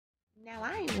Now,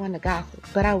 I ain't one to gossip,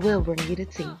 but I will bring you the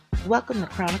tea. Welcome to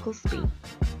Chronicles Speak.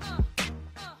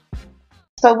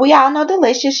 So we all know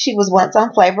Deelishis. She was once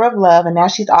on Flavor of Love, and now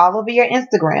she's all over your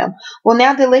Instagram. Well,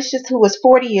 now Deelishis, who is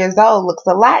 40 years old, looks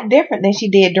a lot different than she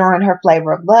did during her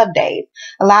Flavor of Love days.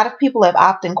 A lot of people have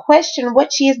often questioned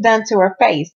what she has done to her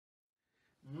face.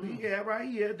 Yeah, right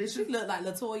here. She look like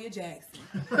Latoya Jackson.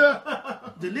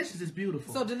 Deelishis is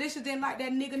beautiful. So Deelishis didn't like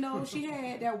that nigga nose she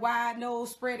had, that wide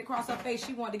nose spread across her face.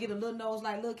 She wanted to get a little nose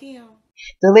like Lil' Kim.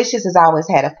 Deelishis has always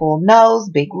had a full nose,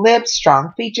 big lips,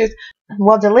 strong features.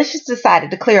 Well, Deelishis decided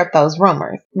to clear up those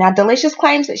rumors. Now, Deelishis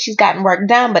claims that she's gotten work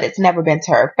done, but it's never been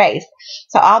to her face.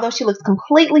 So although she looks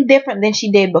completely different than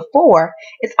she did before,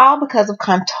 it's all because of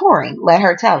contouring, let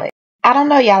her tell it. I don't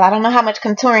know, y'all. I don't know how much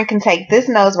contouring can take this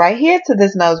nose right here to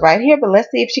this nose right here, but let's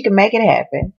see if she can make it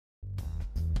happen.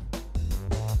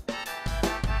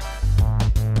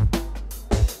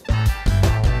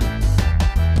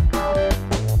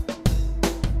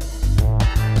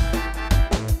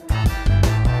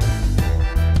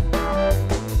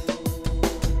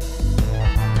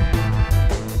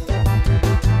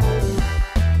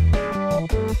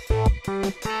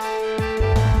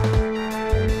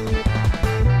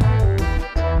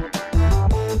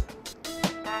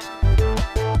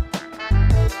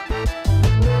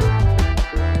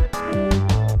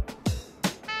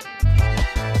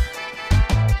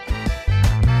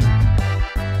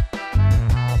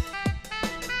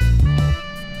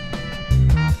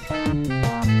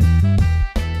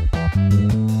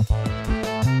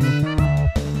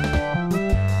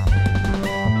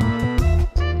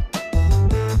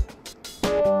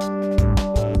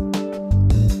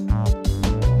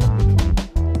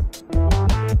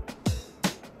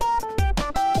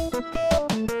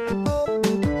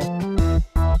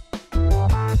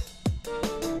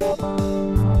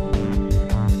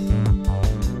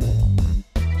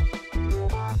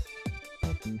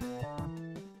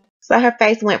 So her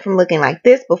face went from looking like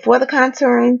this before the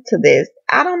contouring to this.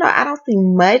 I don't know. I don't see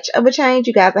much of a change.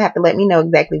 You guys will have to let me know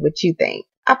exactly what you think.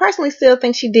 I personally still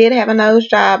think she did have a nose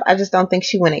job. I just don't think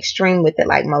she went extreme with it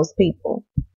like most people.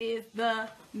 Is the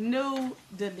new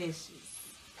Deelishis.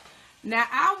 Now,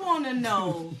 I want to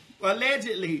know...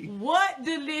 Allegedly. What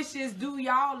Deelishis do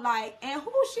y'all like, and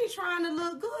who she trying to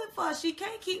look good for? She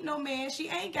can't keep no man. She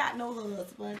ain't got no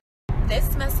husband.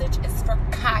 This message is for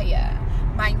Kaya.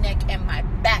 My neck and my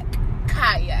back,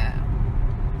 Kaya.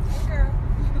 Hey, girl.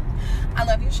 I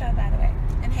love your show, by the way.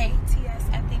 And hey, TS,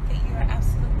 I think that you are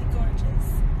absolutely gorgeous.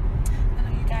 I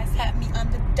know you guys had me on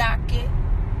the docket.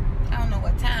 I don't know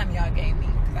what time y'all gave me,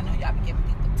 because I know y'all be giving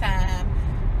people time.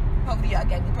 Hopefully y'all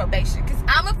gave me probation, because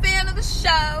I'm a fan of the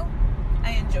show.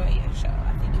 I enjoy your show.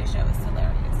 I think your show is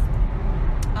hilarious.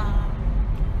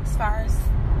 As far as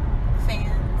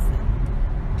fans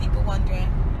and people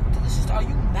wondering, Deelishis, are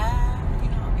you mad?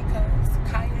 Because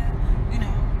Kaya,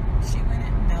 she went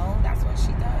in. No, that's what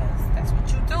she does. That's what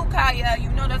you do, Kaya. You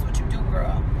know that's what you do,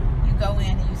 girl. You go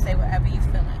in and you say whatever you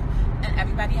feeling. And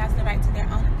everybody has the right to their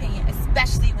own opinion,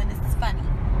 especially when it's funny.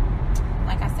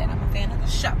 Like I said, I'm a fan of the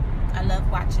show. I love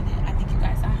watching it. I think you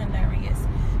guys are hilarious.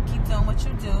 Keep doing what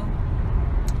you do.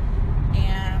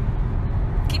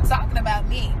 And keep talking about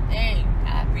me. Hey,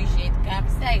 I appreciate the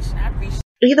conversation.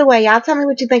 Either way, y'all tell me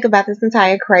what you think about this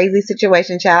entire crazy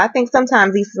situation, child. I think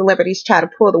sometimes these celebrities try to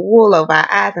pull the wool over our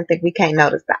eyes and think we can't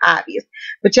notice the obvious.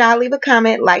 But y'all leave a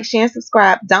comment, like, share, and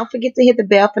subscribe. Don't forget to hit the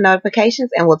bell for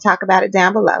notifications, and we'll talk about it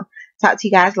down below. Talk to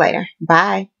you guys later.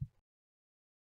 Bye.